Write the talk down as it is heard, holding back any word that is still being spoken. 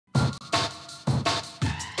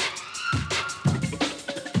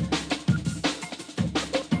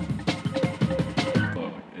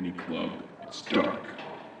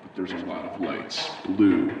There's a lot of lights,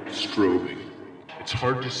 blue, strobing. It's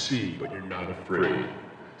hard to see, but you're not afraid.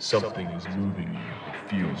 Something is moving you.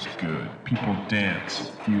 It feels good. People dance.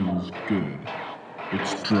 It feels good.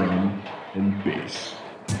 It's drum and bass.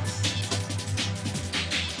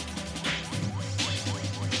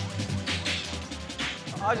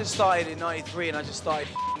 I just started in '93 and I just started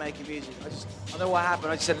making music. I don't know what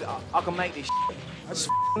happened. I just said, I can make this shit. I just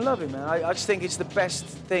love it, man. I just think it's the best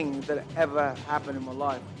thing that ever happened in my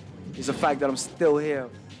life, is the fact that I'm still here,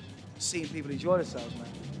 seeing people enjoy themselves, man.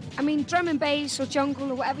 I mean, drum and bass or jungle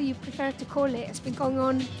or whatever you prefer to call it, it's been going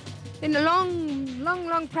on in a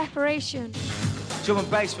long preparation. Drum and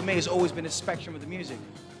bass for me has always been a spectrum of the music.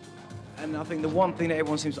 And I think the one thing that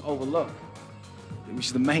everyone seems to overlook, which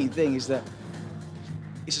is the main thing, is that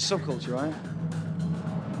it's a subculture, right?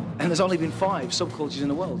 And there's only been 5 subcultures in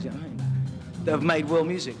the world, you know what I mean? That have made world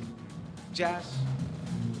music. Jazz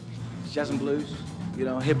and blues, you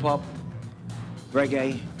know, hip hop,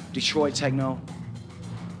 reggae, Detroit techno,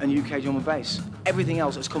 and UK drum and bass. Everything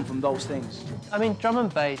else has come from those things. I mean, drum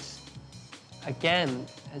and bass, again,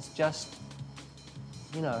 is just,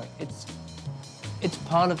 you know, it's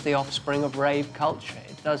part of the offspring of rave culture.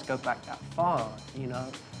 It does go back that far, you know,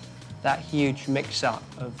 that huge mix-up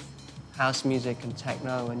of house music and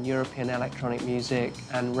techno and European electronic music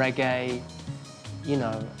and reggae, you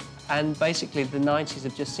know, and basically the 90s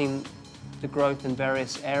have just seen the growth in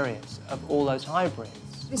various areas of all those hybrids.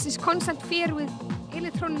 There's this constant fear with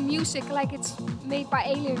electronic music, like it's made by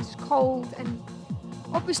aliens, cold, and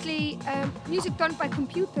obviously music done by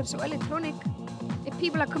computers or electronic, if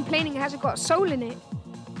people are complaining it hasn't got soul in it,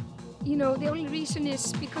 you know, the only reason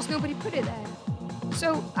is because nobody put it there.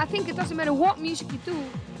 So I think it doesn't matter what music you do,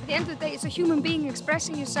 at the end of the day, it's a human being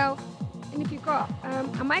expressing yourself, and if you've got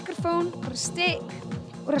a microphone or a stick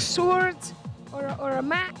or a sword or a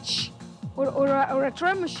match or a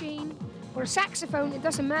drum machine or a saxophone, it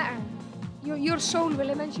doesn't matter. Your soul will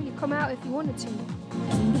eventually come out if you wanted to.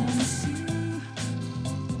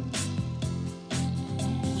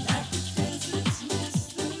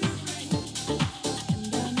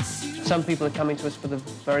 Some people are coming to us for the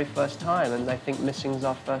very first time and they think Missing's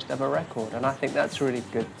our first ever record, and I think that's really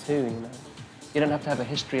good too, you know. You don't have to have a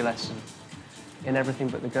history lesson in everything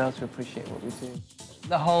but the girl to appreciate what we do.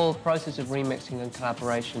 The whole process of remixing and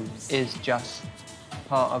collaboration is just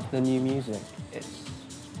part of the new music. It's,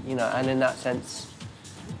 you know, and in that sense,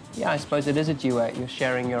 yeah, I suppose it is a duet. You're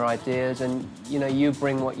sharing your ideas and, you know, you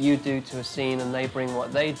bring what you do to a scene and they bring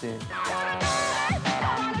what they do.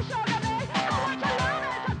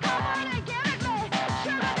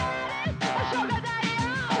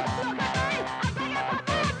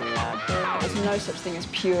 No such thing as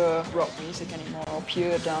pure rock music anymore or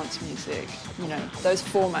pure dance music. You know, those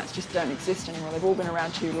formats just don't exist anymore. They've all been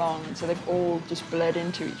around too long, and so they've all just bled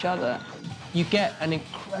into each other. You get an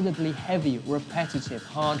incredibly heavy, repetitive,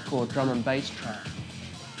 hardcore drum and bass track.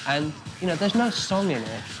 And, you know, there's no song in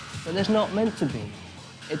it, but there's not meant to be.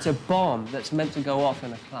 It's a bomb that's meant to go off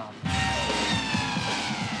in a club.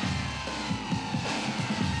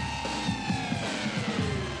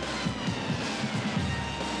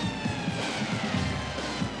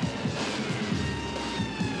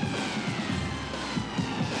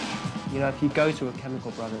 You know, if you go to a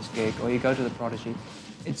Chemical Brothers gig or you go to the Prodigy,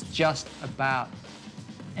 it's just about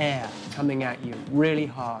air coming at you really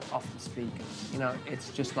hard off the speakers. You know, it's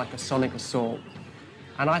just like a sonic assault.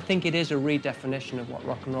 And I think it is a redefinition of what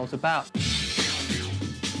rock and roll's about.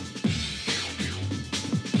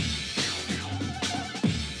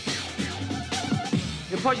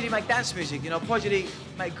 The Prodigy make dance music, you know, Prodigy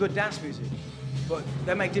make good dance music, but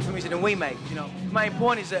they make different music than we make, you know. The main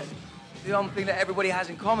point is that the only thing that everybody has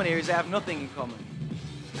in common here is they have nothing in common.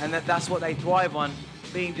 And that's what they thrive on,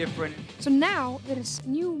 being different. So now there is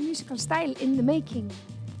new musical style in the making.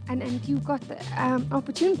 And you got the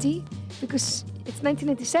opportunity, because it's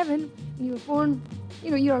 1997, and you were born,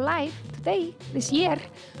 you know, you're alive today, this year,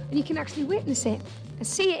 and you can actually witness it and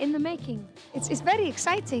see it in the making. It's very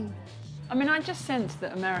exciting. I mean, I just sense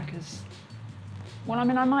that America's... Well, I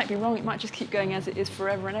mean, I might be wrong. It might just keep going as it is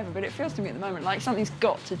forever and ever, but it feels to me at the moment like something's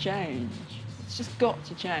got to change. It's just got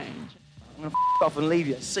to change. I'm gonna off and leave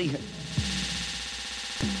you. See you.